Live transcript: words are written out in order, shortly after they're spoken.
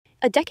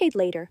A decade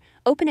later,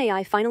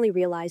 OpenAI finally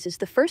realizes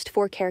the first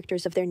 4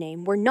 characters of their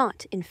name were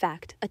not, in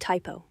fact, a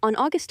typo. On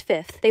August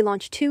 5th, they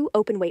launched 2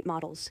 open-weight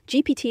models,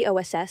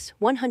 GPT-OSS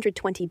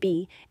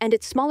 120B and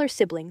its smaller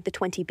sibling, the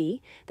 20B,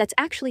 that's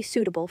actually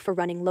suitable for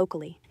running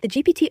locally. The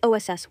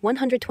GPT-OSS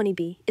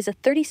 120B is a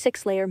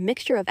 36-layer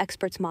mixture of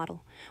experts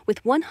model,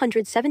 with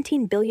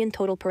 117 billion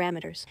total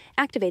parameters,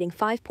 activating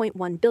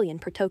 5.1 billion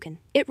per token.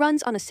 It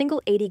runs on a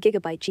single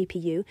 80GB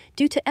GPU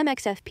due to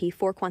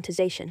MXFP4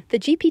 quantization. The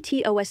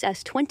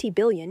GPT-OSS 20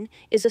 billion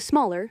is a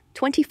smaller,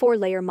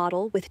 24-layer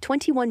model with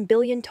 21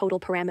 billion total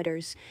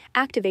parameters,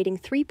 activating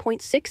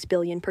 3.6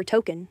 billion per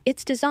token.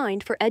 It's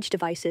designed for edge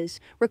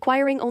devices,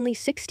 requiring only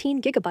 16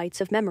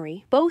 gigabytes of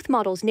memory. Both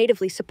models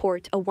natively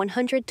support a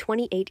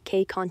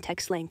 128K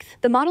context length.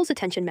 The model's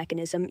attention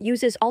mechanism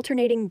uses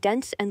alternating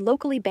dense and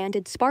locally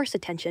banded sparse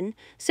attention,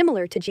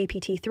 similar to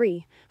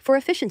GPT-3. For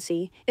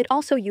efficiency, it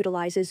also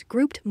utilizes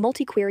grouped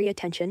multi-query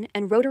attention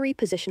and rotary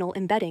positional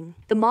embedding.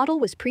 The model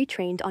was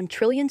pre-trained on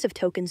trillions of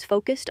tokens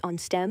focused on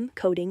STEM,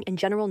 coding, and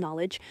general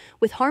knowledge,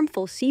 with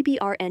harmful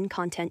CBRN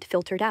content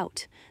filtered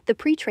out. The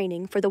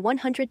pre-training for the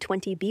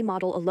 120B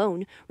model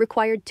alone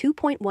required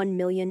 2.1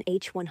 million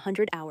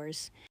H100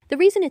 hours. The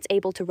reason it's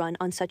able to run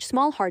on such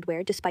small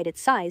hardware despite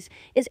its size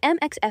is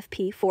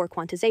MXFP4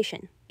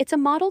 quantization. It's a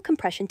model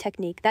compression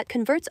technique that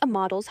converts a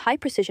model's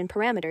high-precision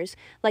parameters,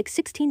 like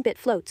 16-bit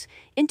floats,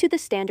 into the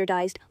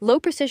standardized,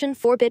 low-precision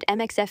 4-bit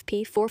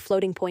MXFP4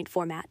 floating point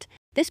format.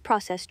 This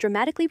process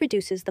dramatically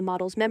reduces the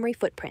model's memory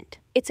footprint.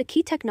 It's a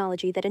key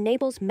technology that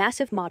enables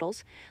massive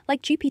models,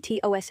 like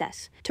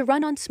GPT-OSS, to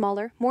run on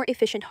smaller, more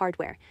efficient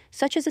hardware,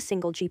 such as a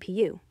single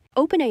GPU.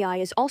 OpenAI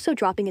is also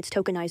dropping its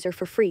tokenizer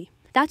for free.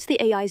 That's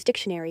the AI's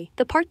dictionary,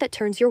 the part that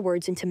turns your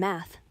words into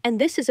math. And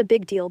this is a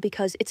big deal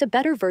because it's a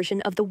better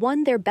version of the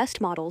one their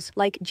best models,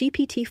 like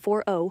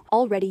GPT-4o,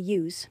 already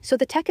use. So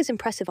the tech is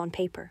impressive on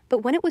paper. But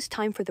when it was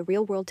time for the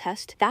real-world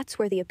test, that's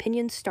where the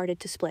opinions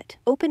started to split.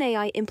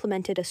 OpenAI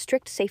implemented a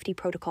strict safety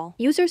protocol.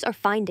 Users are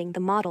finding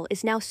the model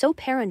is now so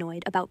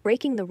paranoid about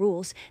breaking the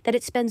rules that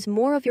it spends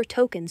more of your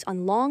tokens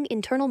on long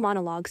internal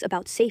monologues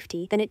about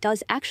safety than it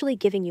does actually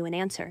giving you an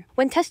answer.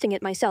 When testing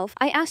it myself,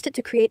 I asked it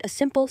to create a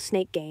simple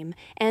snake game,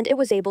 and it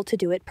was able to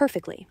do it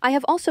perfectly. I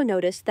have also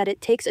noticed that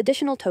it takes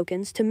additional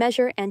tokens to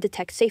measure and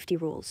detect safety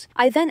rules.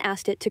 I then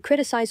asked it to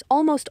criticize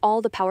almost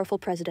all the powerful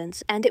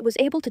presidents, and it was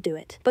able to do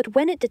it. But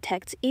when it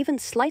detects even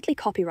slightly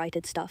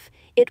copyrighted stuff,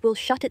 it will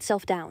shut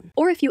itself down.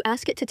 Or if you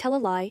ask it to tell a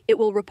lie, it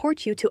will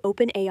report you to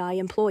OpenAI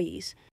employees.